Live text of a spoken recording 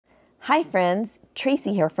Hi friends,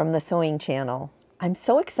 Tracy here from the Sewing Channel. I'm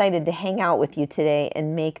so excited to hang out with you today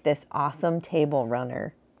and make this awesome table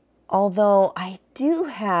runner. Although I do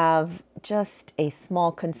have just a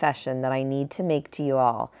small confession that I need to make to you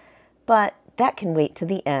all, but that can wait to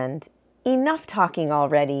the end. Enough talking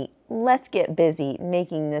already, let's get busy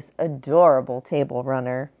making this adorable table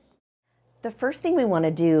runner. The first thing we want to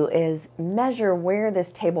do is measure where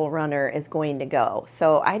this table runner is going to go.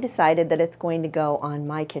 So I decided that it's going to go on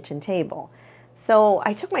my kitchen table. So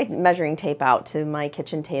I took my measuring tape out to my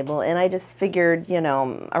kitchen table and I just figured,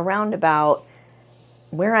 around about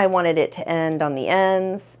where I wanted it to end on the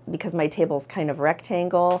ends because my table's kind of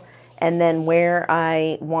rectangle, and then where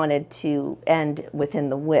I wanted to end within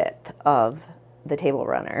the width of the table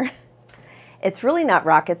runner. It's really not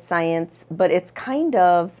rocket science, but it's kind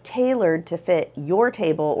of tailored to fit your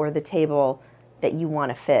table or the table that you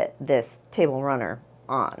want to fit this table runner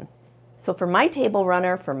on. So for my table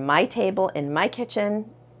runner, for my table in my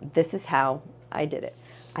kitchen, this is how I did it.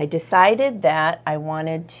 I decided that I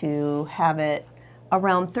wanted to have it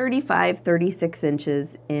around 35-36 inches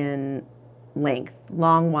in length,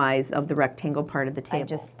 long-wise of the rectangle part of the table. I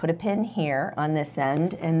just put a pin here on this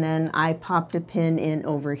end, and then I popped a pin in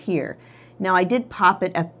over here. Now I did pop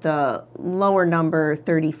it at the lower number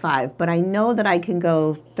 35, but I know that I can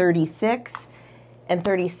go 36 and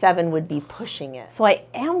 37 would be pushing it. So I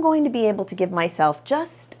am going to be able to give myself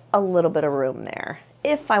just a little bit of room there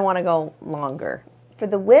if I want to go longer. For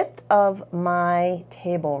the width of my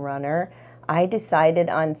table runner, I decided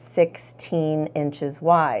on 16 inches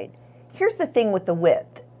wide. Here's the thing with the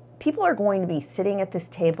width. People are going to be sitting at this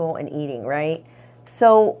table and eating, right?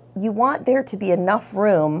 So you want there to be enough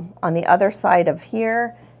room on the other side of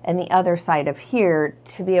here and the other side of here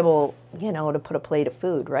to be able, to put a plate of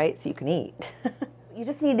food, right? So you can eat. You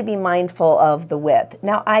just need to be mindful of the width.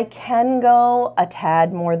 Now I can go a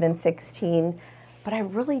tad more than 16, but I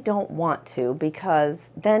really don't want to because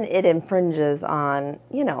then it infringes on,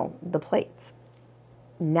 the plates.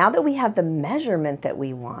 Now that we have the measurement that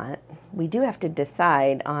we want, we do have to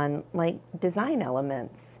decide on design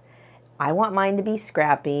elements. I want mine to be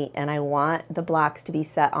scrappy and I want the blocks to be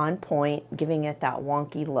set on point, giving it that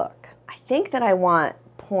wonky look. I think that I want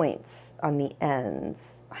points on the ends.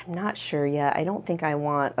 I'm not sure yet. I don't think I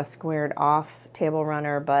want a squared off table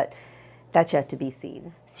runner, but that's yet to be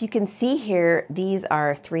seen. So you can see here, these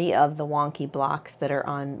are 3 of the wonky blocks that are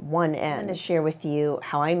on one end. I'm going to share with you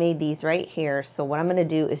how I made these right here. So what I'm going to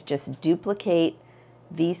do is just duplicate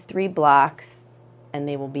these 3 blocks and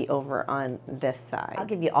they will be over on this side. I'll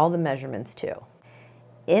give you all the measurements too.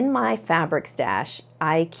 In my fabric stash,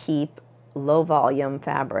 I keep low volume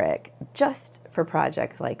fabric just for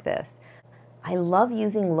projects like this. I love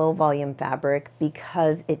using low volume fabric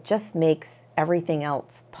because it just makes everything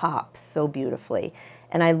else pop so beautifully.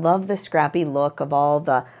 And I love the scrappy look of all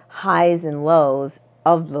the highs and lows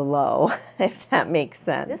of the low, if that makes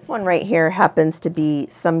sense. This one right here happens to be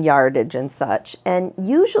some yardage and such. And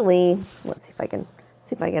usually, let's see if I can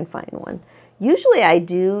find one. Usually I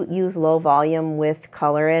do use low volume with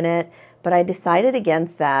color in it, but I decided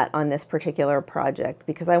against that on this particular project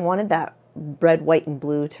because I wanted that red, white, and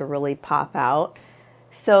blue to really pop out.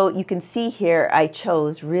 So you can see here I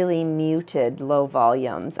chose really muted low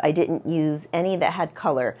volumes. I didn't use any that had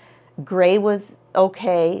color. Gray was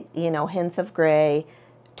okay, hints of gray,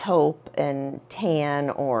 taupe and tan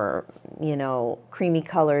or, creamy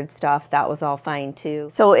colored stuff. That was all fine too.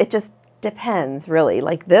 So it just depends really.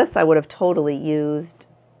 Like this I would have totally used,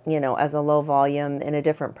 as a low volume in a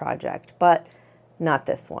different project, but not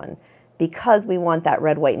this one because we want that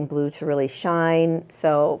red, white, and blue to really shine.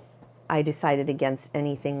 So I decided against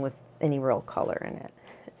anything with any real color in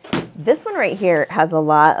it. This one right here has a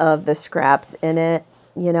lot of the scraps in it.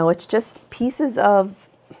 It's just pieces of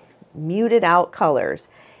muted out colors.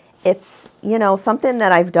 It's, something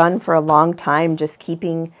that I've done for a long time, just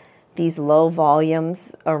keeping these low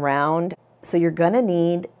volumes around. So you're gonna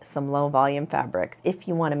need some low volume fabrics if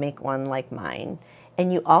you wanna make one like mine.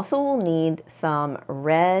 And you also will need some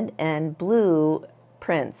red and blue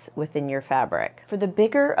prints within your fabric. For the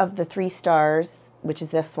bigger of the 3 stars, which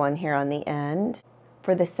is this one here on the end,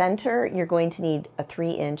 for the center, you're going to need a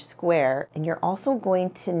 3-inch square, and you're also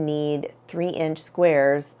going to need 3-inch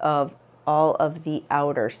squares of all of the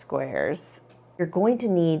outer squares. You're going to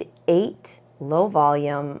need 8 low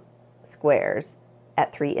volume squares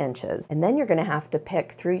at 3 inches. And then you're going to have to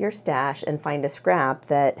pick through your stash and find a scrap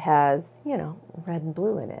that has, red and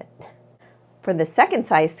blue in it. For the second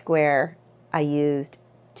size square, I used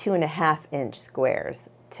 2.5-inch squares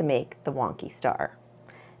to make the wonky star.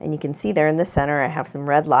 And you can see there in the center, I have some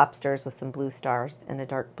red lobsters with some blue stars and a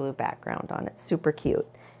dark blue background on it. Super cute.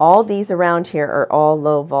 All these around here are all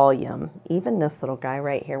low volume. Even this little guy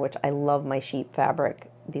right here, which I love my sheep fabric.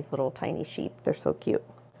 These little tiny sheep, they're so cute.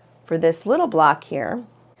 For this little block here,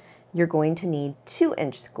 you're going to need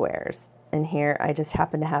 2-inch squares. And here I just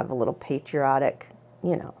happen to have a little patriotic,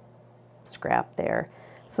 you know, scrap there.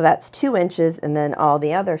 So that's 2 inches, and then all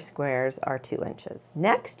the other squares are 2 inches.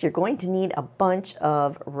 Next, you're going to need a bunch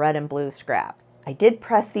of red and blue scraps. I did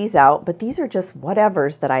press these out, but these are just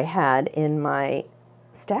whatevers that I had in my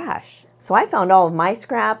stash. So I found all of my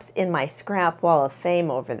scraps in my scrap wall of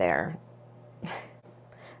fame over there.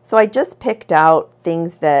 So I just picked out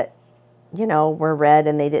things that, you know, were red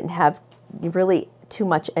and they didn't have really too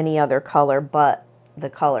much any other color but the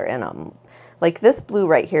color in them. Like this blue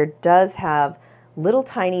right here does have little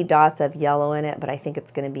tiny dots of yellow in it, but I think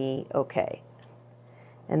it's going to be okay.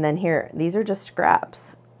 And then here, these are just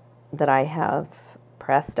scraps that I have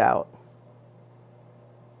pressed out.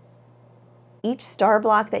 Each star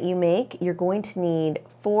block that you make, you're going to need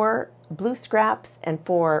 4 blue scraps and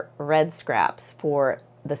 4 red scraps for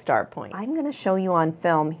the star points. I'm going to show you on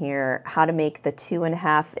film here how to make the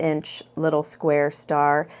 2.5-inch little square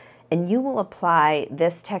star, and you will apply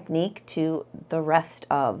this technique to the rest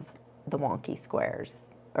of the wonky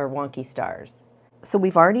squares or wonky stars. So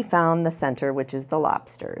we've already found the center, which is the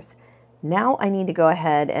lobsters. Now I need to go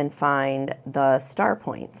ahead and find the star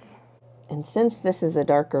points. And since this is a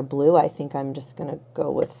darker blue, I think I'm just going to go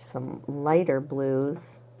with some lighter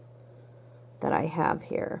blues that I have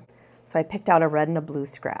here. So I picked out a red and a blue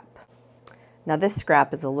scrap. Now this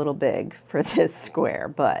scrap is a little big for this square,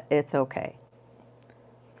 but it's okay.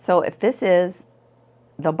 So if this is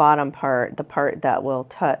the bottom part, the part that will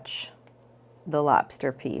touch the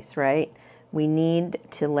lobster piece, right? We need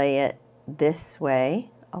to lay it this way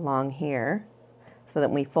along here, so that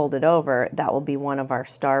when we fold it over, that will be one of our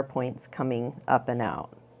star points coming up and out.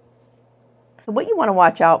 So what you want to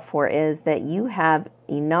watch out for is that you have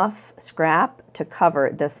enough scrap to cover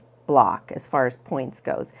this block as far as points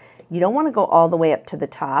goes. You don't want to go all the way up to the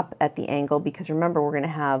top at the angle, because remember we're going to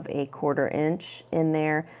have a 1/4 inch in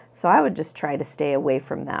there. So I would just try to stay away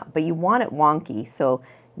from that. But you want it wonky, so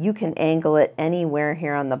you can angle it anywhere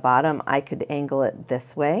here on the bottom. I could angle it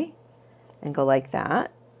this way and go like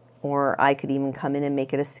that. Or I could even come in and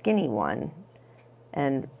make it a skinny one.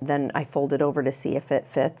 And then I fold it over to see if it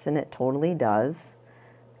fits, and it totally does.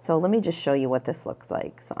 So let me just show you what this looks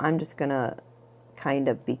like. So I'm just gonna kind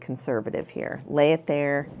of be conservative here. Lay it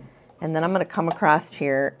there, and then I'm gonna come across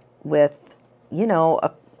here with, you know,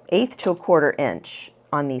 1/8 to 1/4 inch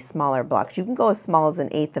on these smaller blocks. You can go as small as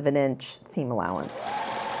 1/8 of an inch seam allowance.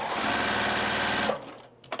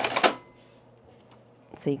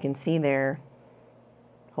 So you can see there,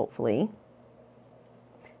 hopefully.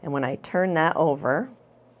 And when I turn that over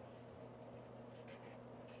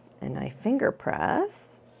and I finger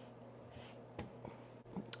press,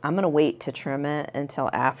 I'm going to wait to trim it until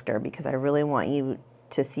after, because I really want you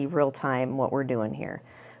to see real time what we're doing here.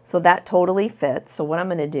 So that totally fits. So what I'm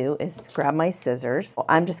going to do is grab my scissors.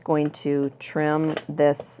 I'm just going to trim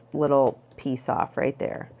this little piece off right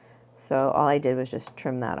there. So all I did was just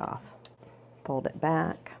trim that off. Fold it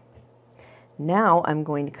back. Now I'm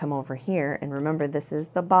going to come over here, and remember this is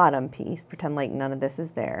the bottom piece. Pretend like none of this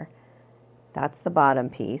is there. That's the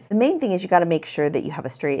bottom piece. The main thing is you got to make sure that you have a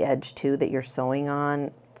straight edge too that you're sewing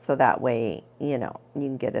on, so that way, you know, you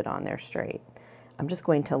can get it on there straight. I'm just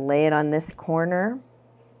going to lay it on this corner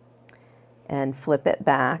and flip it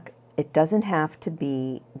back. It doesn't have to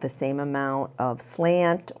be the same amount of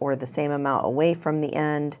slant or the same amount away from the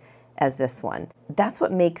end as this one. That's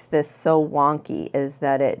what makes this so wonky, is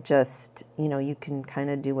that it just, you know, you can kind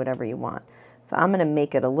of do whatever you want. So I'm going to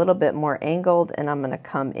make it a little bit more angled, and I'm going to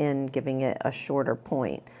come in giving it a shorter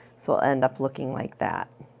point. So it'll end up looking like that.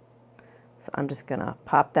 So I'm just going to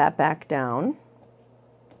pop that back down.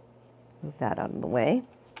 Move that out of the way.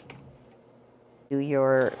 Do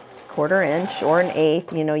your 1/4 inch or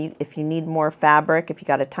 1/8. You know, if you need more fabric, if you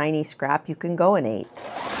got a tiny scrap, you can go 1/8.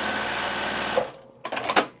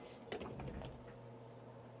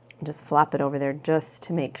 Just flop it over there just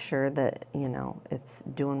to make sure that, you know, it's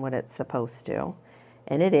doing what it's supposed to.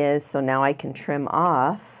 And it is. So now I can trim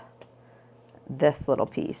off this little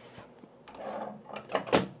piece.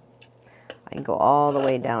 I can go all the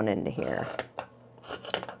way down into here.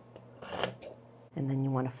 And then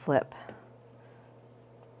you want to flip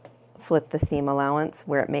the seam allowance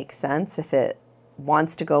where it makes sense. If it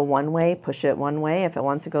wants to go one way, push it one way. If it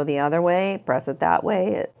wants to go the other way, press it that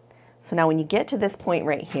way. So now when you get to this point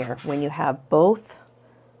right here, when you have both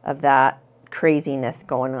of that craziness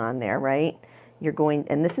going on there, right? You're going,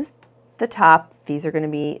 and this is the top, these are going to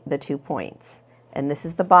be the 2 points. And this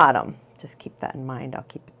is the bottom. Just keep that in mind. I'll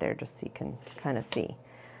keep it there just so you can kind of see.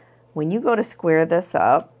 When you go to square this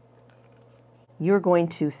up, you're going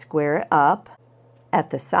to square it up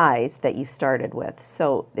at the size that you started with.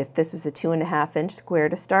 So if this was a 2.5 inch square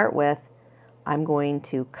to start with, I'm going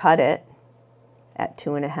to cut it at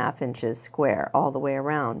 2.5 inches square all the way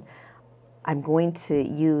around. I'm going to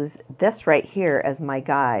use this right here as my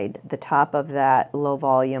guide, the top of that low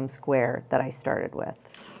volume square that I started with.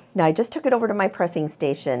 Now I just took it over to my pressing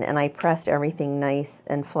station and I pressed everything nice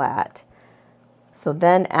and flat. So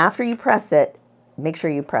then after you press it, make sure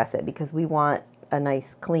you press it because we want a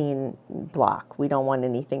nice clean block. We don't want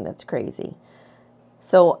anything that's crazy.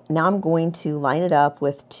 So now I'm going to line it up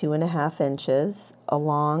with 2.5 inches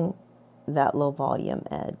along that low volume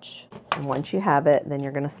edge. And once you have it, then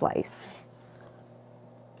you're going to slice.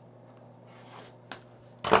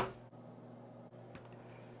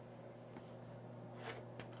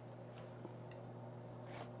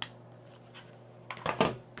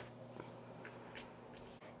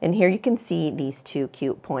 And here you can see these two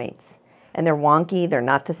cute points. And they're wonky, they're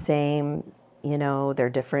not the same, you know, they're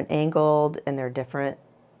different angled and they're different,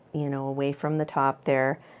 you know, away from the top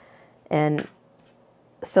there. And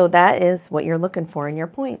so that is what you're looking for in your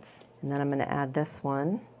points. And then I'm going to add this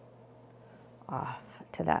one off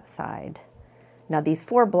to that side. Now these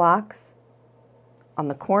 4 blocks on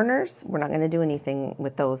the corners, we're not going to do anything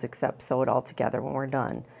with those except sew it all together when we're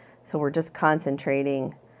done. So we're just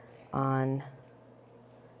concentrating on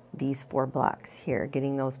these 4 blocks here,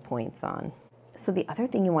 getting those points on. So the other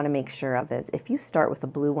thing you want to make sure of is if you start with a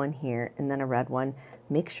blue one here and then a red one,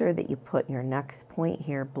 make sure that you put your next point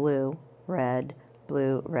here blue, red,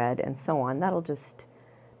 and so on. That'll just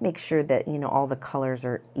make sure that, you know, all the colors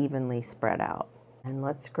are evenly spread out. And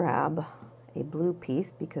let's grab a blue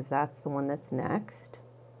piece because that's the one that's next.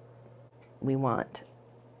 We want,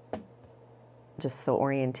 just so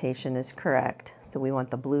orientation is correct, so we want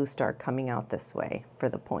the blue star coming out this way for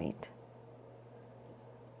the point.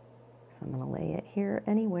 So I'm going to lay it here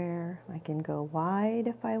anywhere. I can go wide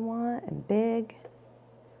if I want and big.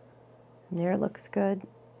 And there it looks good.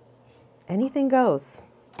 Anything goes.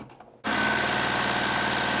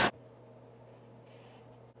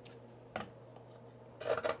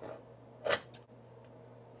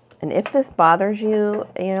 And if this bothers you,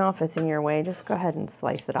 you know, if it's in your way, just go ahead and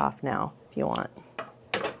slice it off now if you want.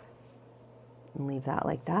 And leave that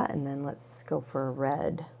like that, and then let's go for a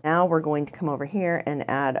red. Now we're going to come over here and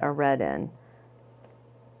add a red in.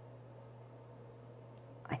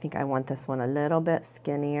 I think I want this one a little bit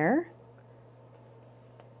skinnier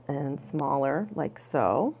and smaller, like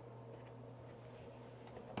so.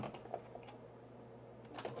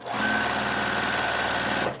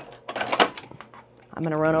 I'm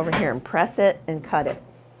going to run over here and press it and cut it.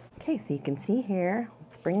 Okay, so you can see here,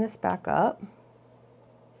 let's bring this back up.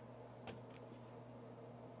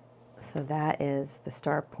 So that is the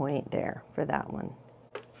star point there for that one.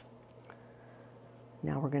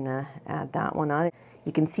 Now we're going to add that one on.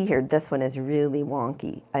 You can see here, this one is really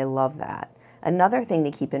wonky. I love that. Another thing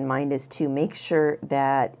to keep in mind is to make sure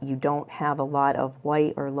that you don't have a lot of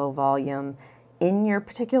white or low volume in your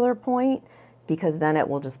particular point, because then it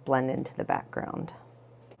will just blend into the background.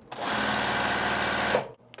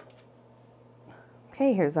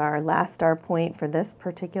 Okay, here's our last star point for this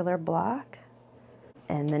particular block.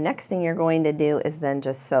 And the next thing you're going to do is then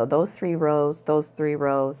just sew those 3 rows, those 3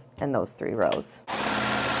 rows, and those 3 rows.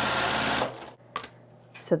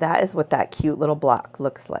 So that is what that cute little block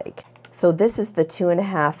looks like. So this is the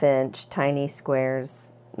 2.5 inch tiny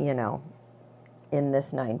squares, you know, in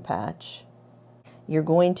this 9 patch. You're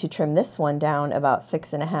going to trim this one down about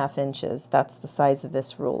 6.5 inches. That's the size of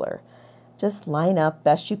this ruler. Just line up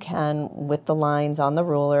best you can with the lines on the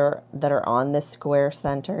ruler that are on this square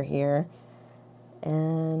center here,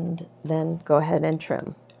 and then go ahead and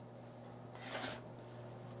trim.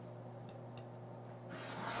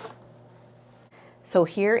 So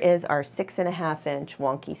here is our 6.5 inch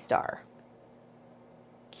wonky star.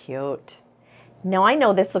 Cute. Now I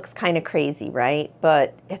know this looks kind of crazy, right?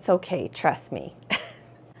 But it's okay, trust me.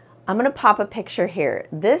 I'm going to pop a picture here.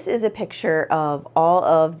 This is a picture of all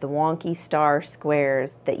of the wonky star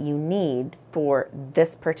squares that you need for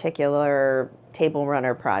this particular table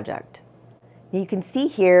runner project. You can see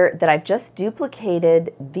here that I've just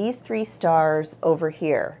duplicated these 3 stars over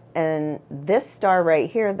here. And this star right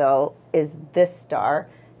here, though, is this star,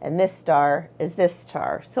 and this star is this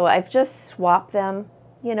star. So I've just swapped them,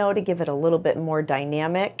 you know, to give it a little bit more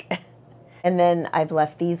dynamic. And then I've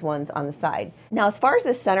left these ones on the side. Now, as far as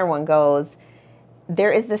the center one goes,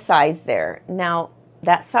 there is the size there. Now,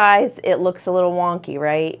 that size, it looks a little wonky,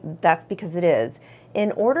 right? That's because it is.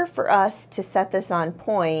 In order for us to set this on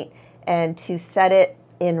point And to set it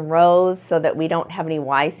in rows so that we don't have any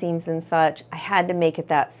Y seams and such, I had to make it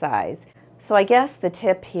that size. So I guess the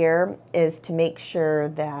tip here is to make sure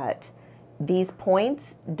that these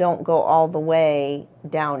points don't go all the way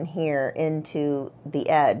down here into the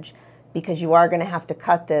edge, because you are going to have to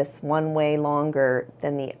cut this one way longer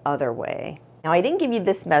than the other way. Now, I didn't give you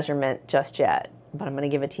this measurement just yet, but I'm going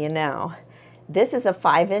to give it to you now. This is a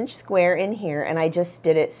 5-inch square in here, and I just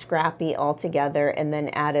did it scrappy all together and then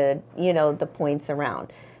added, you know, the points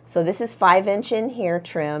around. So this is 5-inch in here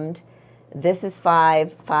trimmed. This is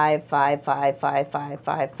 5, 5, 5, 5, 5, 5,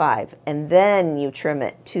 5, 5. And then you trim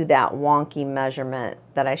it to that wonky measurement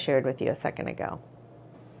that I shared with you a second ago.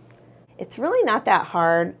 It's really not that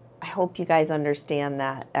hard. I hope you guys understand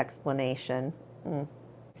that explanation.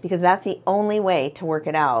 Because that's the only way to work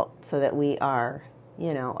it out so that we are,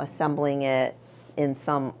 you know, assembling it in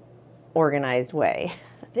some organized way.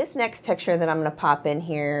 This next picture that I'm going to pop in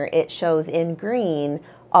here, it shows in green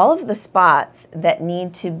all of the spots that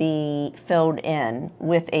need to be filled in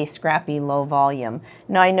with a scrappy low volume.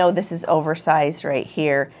 Now I know this is oversized right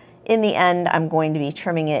here. In the end, I'm going to be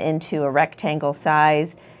trimming it into a rectangle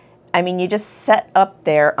size. I mean, you just set up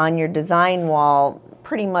there on your design wall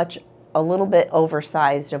pretty much a little bit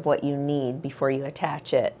oversized of what you need before you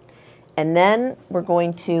attach it. And then we're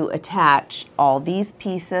going to attach all these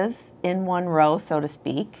pieces in one row, so to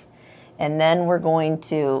speak. And then we're going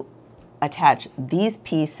to attach these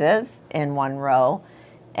pieces in one row,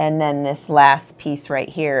 and then this last piece right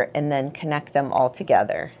here, and then connect them all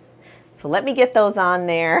together. So let me get those on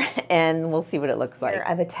there and we'll see what it looks like. Here,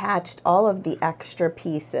 I've attached all of the extra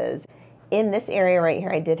pieces. In this area right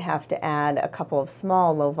here, I did have to add a couple of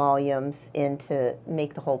small low volumes in to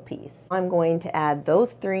make the whole piece. I'm going to add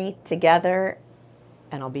those 3 together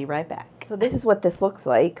and I'll be right back. So this is what this looks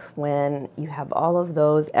like when you have all of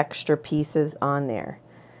those extra pieces on there.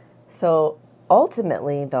 So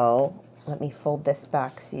ultimately though, let me fold this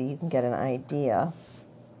back so you can get an idea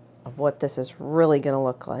of what this is really going to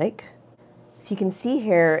look like. So you can see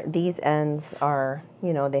here, these ends are,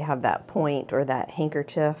 you know, they have that point or that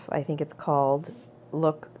handkerchief, I think it's called,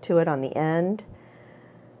 look to it on the end.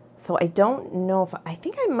 So I don't know if, I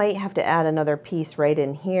think I might have to add another piece right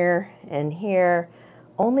in here and here,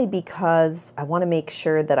 only because I want to make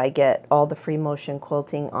sure that I get all the free motion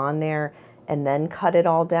quilting on there and then cut it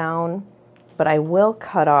all down. But I will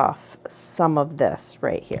cut off some of this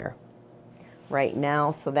right here, right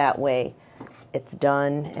now, so that way it's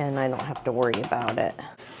done and I don't have to worry about it.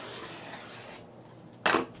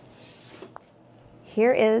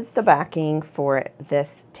 Here is the backing for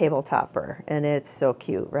this table topper, and it's so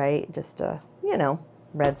cute, right? Just a, you know,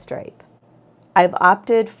 red stripe. I've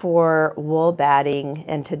opted for wool batting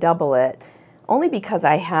and to double it only because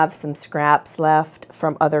I have some scraps left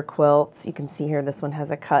from other quilts. You can see here this one has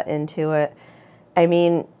a cut into it. I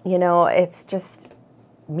mean, you know, it's just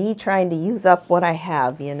me trying to use up what I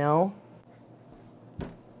have, you know.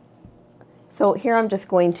 So here I'm just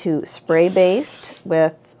going to spray baste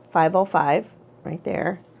with 505 right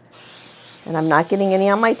there. And I'm not getting any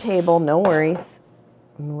on my table, no worries.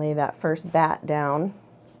 I'm gonna lay that first bat down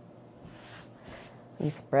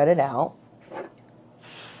and spread it out.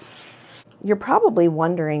 You're probably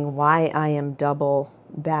wondering why I am double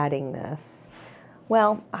batting this.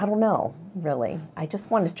 Well, I don't know, really. I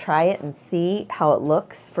just want to try it and see how it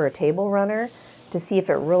looks for a table runner to see if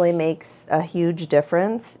it really makes a huge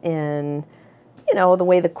difference in, you know, the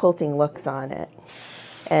way the quilting looks on it.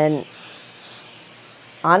 And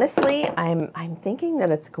honestly, I'm thinking that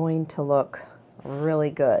it's going to look really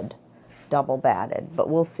good, double batted, but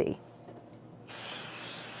we'll see.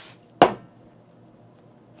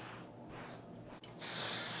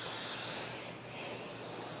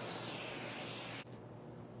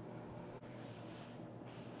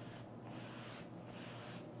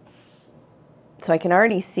 So I can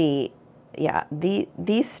already see, yeah,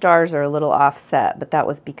 these stars are a little offset, but that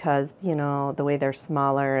was because, you know, the way they're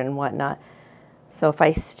smaller and whatnot. So if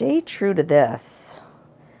I stay true to this,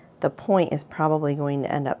 the point is probably going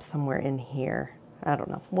to end up somewhere in here. I don't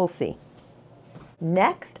know. We'll see.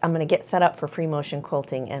 Next, I'm going to get set up for free motion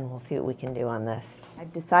quilting, and we'll see what we can do on this.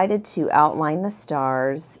 I've decided to outline the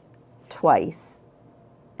stars twice,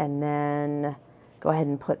 and then go ahead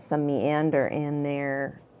and put some meander in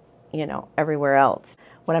there, you know, everywhere else.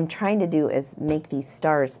 What I'm trying to do is make these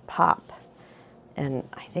stars pop, and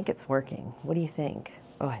I think it's working. What do you think?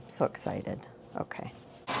 Oh, I'm so excited. Okay.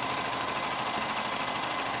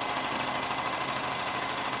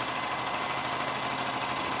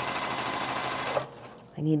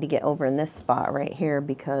 I need to get over in this spot right here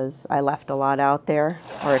because I left a lot out there,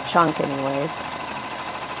 or a chunk anyways.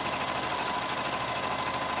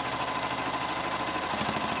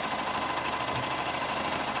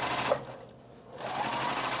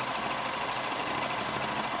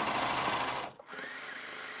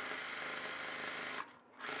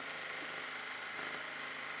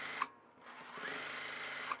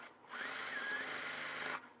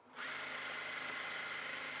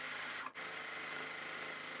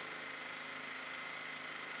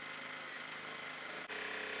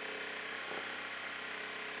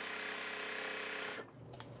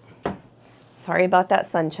 Sorry about that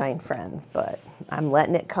sunshine, friends, but I'm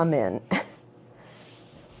letting it come in.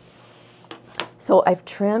 So I've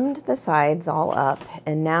trimmed the sides all up,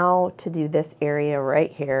 and now to do this area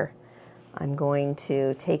right here, I'm going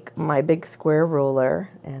to take my big square ruler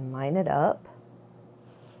and line it up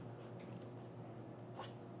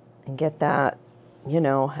and get that, you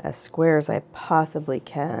know, as square as I possibly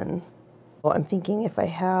can. Well, I'm thinking if I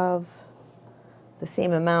have the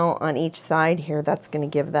same amount on each side here, that's going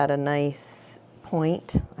to give that a nice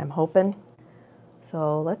point, I'm hoping.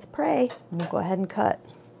 So let's pray, and we'll go ahead and cut.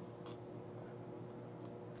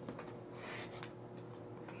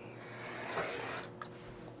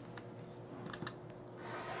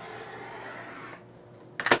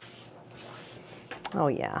 Oh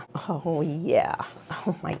yeah, oh yeah.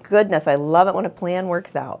 Oh my goodness, I love it when a plan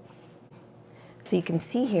works out. So you can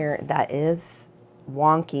see here that is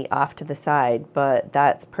wonky off to the side, but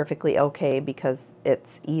that's perfectly okay because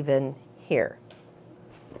it's even here.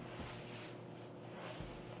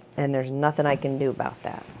 And there's nothing I can do about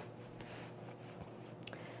that.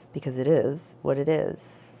 Because it is what it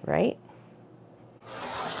is, right?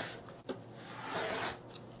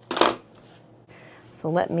 So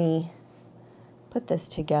let me put this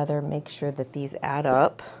together, make sure that these add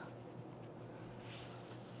up.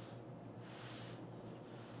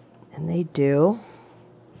 And they do.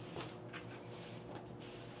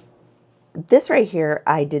 This right here,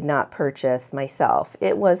 I did not purchase myself.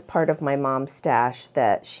 It was part of my mom's stash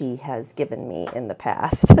that she has given me in the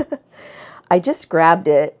past. I just grabbed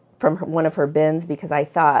it from one of her bins because I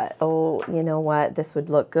thought, oh, you know what? This would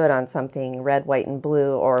look good on something red, white, and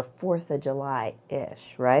blue or 4th of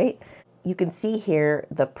July-ish, right? You can see here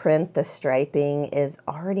the print, the striping is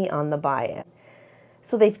already on the bias.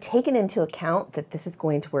 So they've taken into account that this is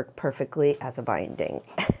going to work perfectly as a binding.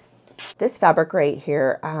 This fabric right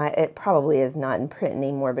here, it probably is not in print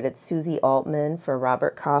anymore, but it's Susie Altman for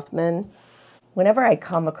Robert Kaufman. Whenever I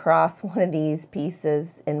come across one of these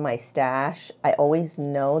pieces in my stash, I always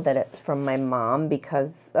know that it's from my mom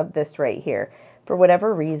because of this right here. For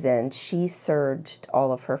whatever reason, she serged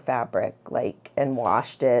all of her fabric, and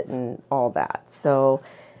washed it and all that. So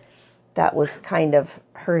that was kind of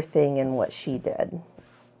her thing and what she did.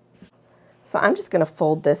 So I'm just going to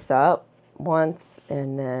fold this up once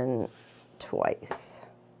and then twice.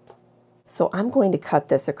 So I'm going to cut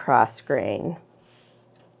this across grain.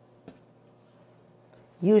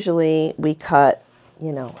 Usually we cut,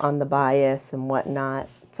 you know, on the bias and whatnot.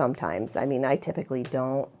 Sometimes, I mean, I typically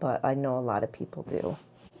don't, but I know a lot of people do.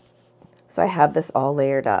 So I have this all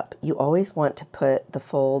layered up. You always want to put the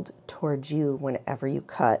fold towards you whenever you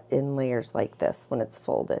cut in layers like this when it's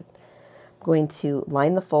folded. I'm going to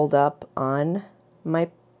line the fold up on my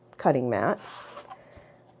cutting mat,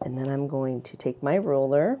 and then I'm going to take my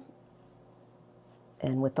ruler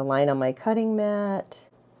and with the line on my cutting mat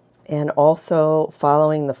and also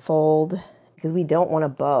following the fold, because we don't want a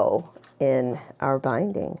bow in our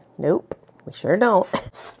binding. Nope, we sure don't.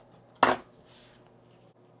 I'm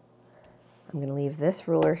going to leave this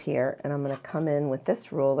ruler here, and I'm going to come in with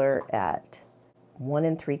this ruler at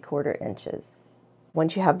 1 3/4 inches.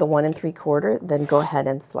 Once you have the 1 3/4, then go ahead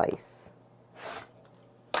and slice.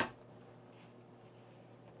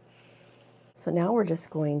 So now we're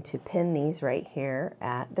just going to pin these right here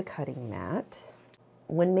at the cutting mat.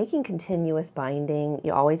 When making continuous binding,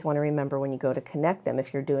 you always want to remember when you go to connect them,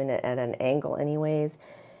 if you're doing it at an angle anyways,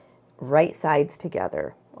 right sides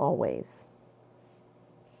together, always.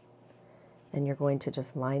 And you're going to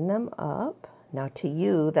just line them up. Now to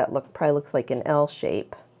you, that probably looks like an L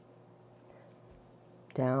shape.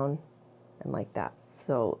 Down and like that.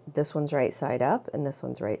 So this one's right side up and this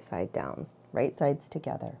one's right side down. Right sides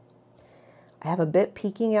together. I have a bit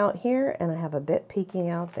peeking out here and I have a bit peeking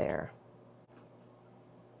out there.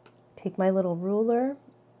 Take my little ruler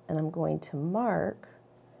and I'm going to mark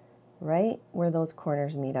right where those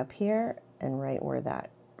corners meet up here and right where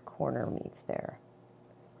that corner meets there.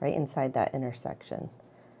 Right inside that intersection.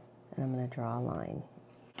 And I'm going to draw a line.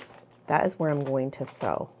 That is where I'm going to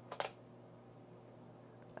sew.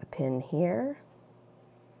 A pin here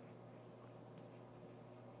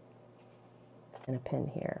and a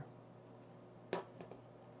pin here.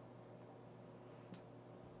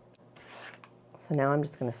 So now I'm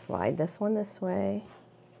just going to slide this one this way,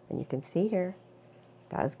 and you can see here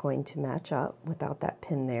that is going to match up without that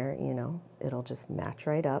pin there, you know, it'll just match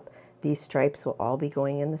right up. These stripes will all be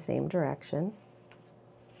going in the same direction.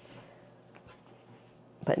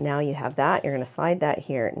 But now you have that, you're going to slide that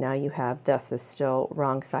here. Now you have this is still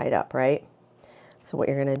wrong side up, right? So what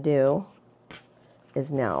you're going to do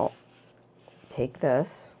is now take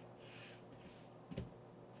this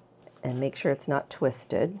and make sure it's not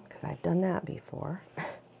twisted, because I've done that before.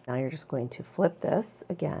 Now you're just going to flip this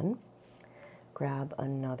again, grab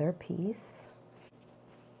another piece,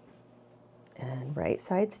 and right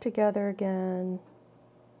sides together again,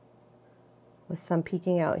 with some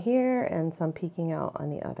peeking out here and some peeking out on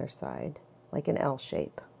the other side, like an L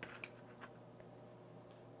shape.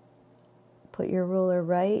 Put your ruler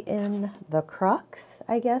right in the crux,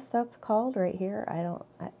 I guess that's called, right here.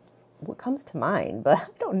 What comes to mind, but I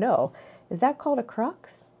don't know. Is that called a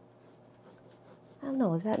crux? I don't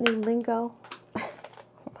know, is that new lingo? Oh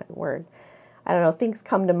my word. I don't know, things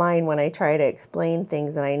come to mind when I try to explain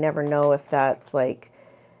things, and I never know if that's like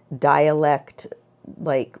dialect,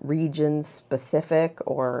 like region specific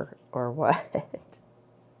or what.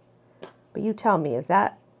 But you tell me, is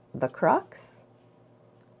that the crux?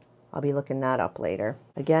 I'll be looking that up later.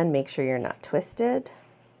 Again, make sure you're not twisted.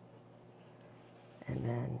 And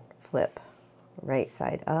then flip right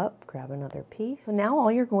side up, grab another piece. So now all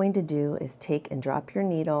you're going to do is take and drop your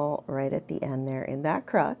needle right at the end there in that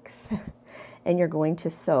crux, and you're going to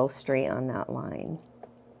sew straight on that line.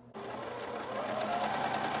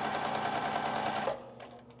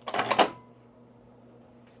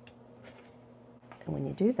 And when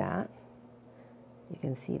you do that, you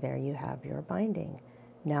can see there you have your binding.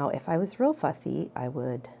 Now, if I was real fussy, I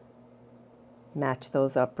would match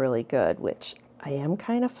those up really good, which I am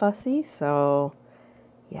kind of fussy, so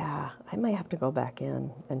yeah, I might have to go back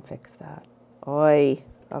in and fix that. Oi,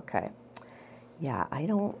 okay. Yeah, I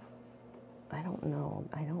don't know.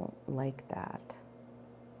 I don't like that.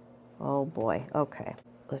 Oh boy, okay.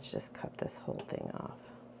 Let's just cut this whole thing off.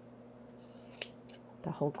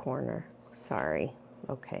 The whole corner, sorry.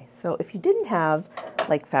 Okay, so if you didn't have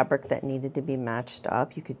like fabric that needed to be matched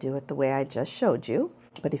up, you could do it the way I just showed you.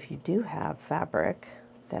 But if you do have fabric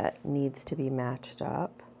that needs to be matched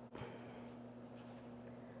up,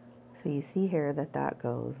 so you see here that that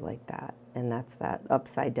goes like that, and that's that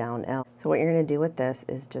upside down L. So what you're going to do with this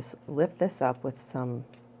is just lift this up with some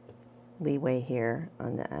leeway here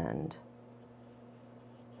on the end.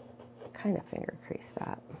 Kind of finger crease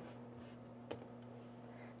that.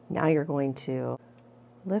 Now you're going to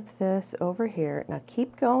lift this over here. Now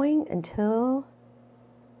keep going until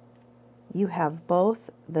you have both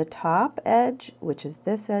the top edge, which is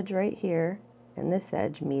this edge right here, and this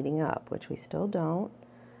edge meeting up, which we still don't.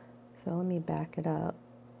 So let me back it up.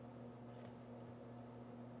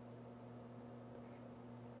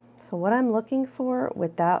 So what I'm looking for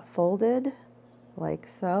with that folded, like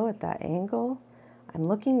so, at that angle, I'm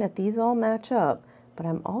looking that these all match up, but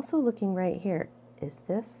I'm also looking right here. Is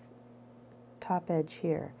this top edge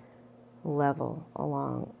here level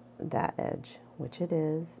along that edge? Which it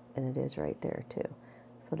is, and it is right there too.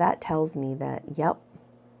 So that tells me that, yep,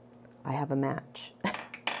 I have a match.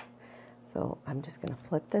 So I'm just going to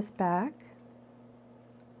flip this back,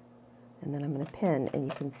 and then I'm going to pin, and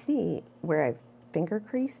you can see where I've finger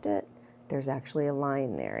creased it, there's actually a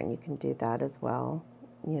line there, and you can do that as well,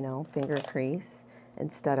 you know, finger crease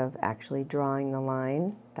instead of actually drawing the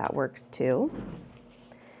line. That works too.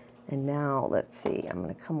 And now let's see, I'm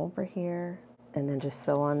going to come over here and then just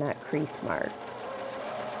sew on that crease mark.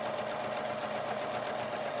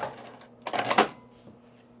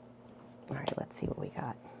 All right, let's see what we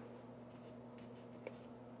got.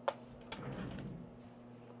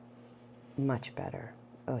 Much better.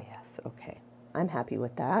 Oh yes, okay. I'm happy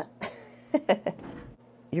with that.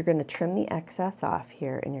 You're going to trim the excess off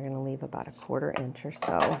here, and you're going to leave about 1/4 inch or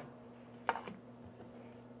so.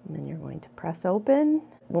 And then you're going to press open.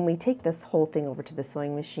 When we take this whole thing over to the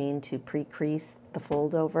sewing machine to pre-crease the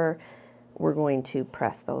fold over, we're going to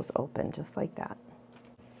press those open just like that.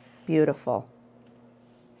 Beautiful.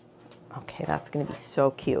 Okay, that's going to be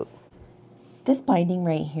so cute. This binding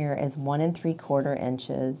right here is 1 3/4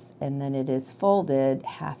 inches, and then it is folded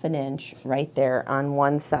 1/2 inch right there on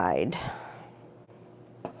one side.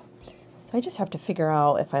 So I just have to figure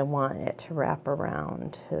out if I want it to wrap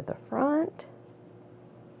around to the front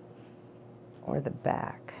or the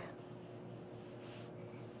back.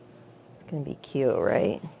 It's going to be cute,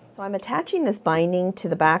 right? So I'm attaching this binding to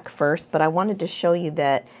the back first, but I wanted to show you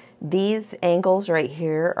that these angles right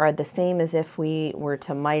here are the same as if we were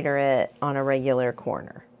to miter it on a regular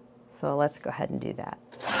corner. So let's go ahead and do that.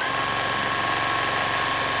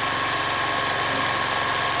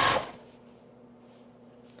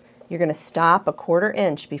 You're going to stop 1/4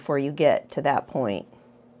 inch before you get to that point.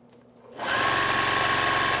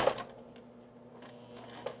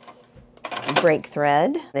 Break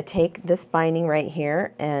thread. I'm going to take this binding right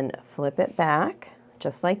here and flip it back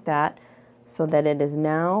just like that, so that it is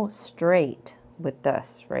now straight with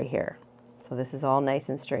this right here. So this is all nice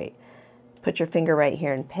and straight. Put your finger right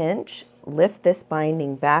here and pinch. Lift this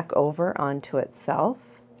binding back over onto itself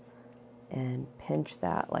and pinch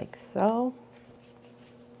that like so.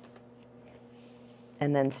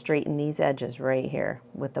 And then straighten these edges right here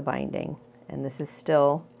with the binding. And this is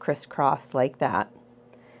still crisscross like that.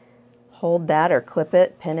 Hold that or clip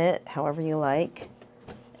it, pin it, however you like,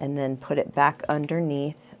 and then put it back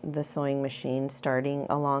underneath the sewing machine, starting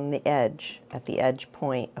along the edge, at the edge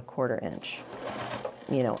point, 1/4 inch,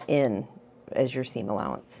 you know, in as your seam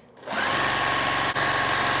allowance.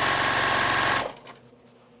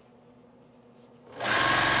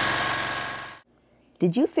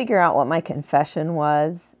 Did you figure out what my confession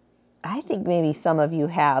was? I think maybe some of you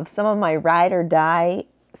have. Some of my ride or die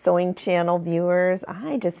sewing channel viewers,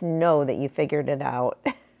 I just know that you figured it out.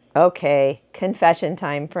 Okay, confession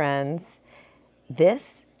time, friends.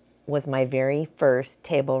 This was my very first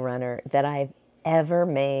table runner that I've ever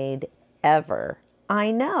made, ever.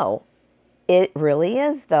 I know. It really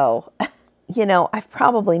is, though. You know, I've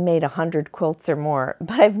probably made 100 quilts or more,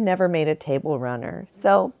 but I've never made a table runner.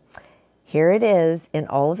 So here it is in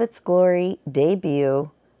all of its glory,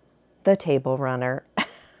 debut, the table runner.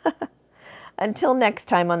 Until next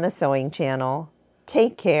time on the Sewing Channel,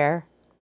 take care.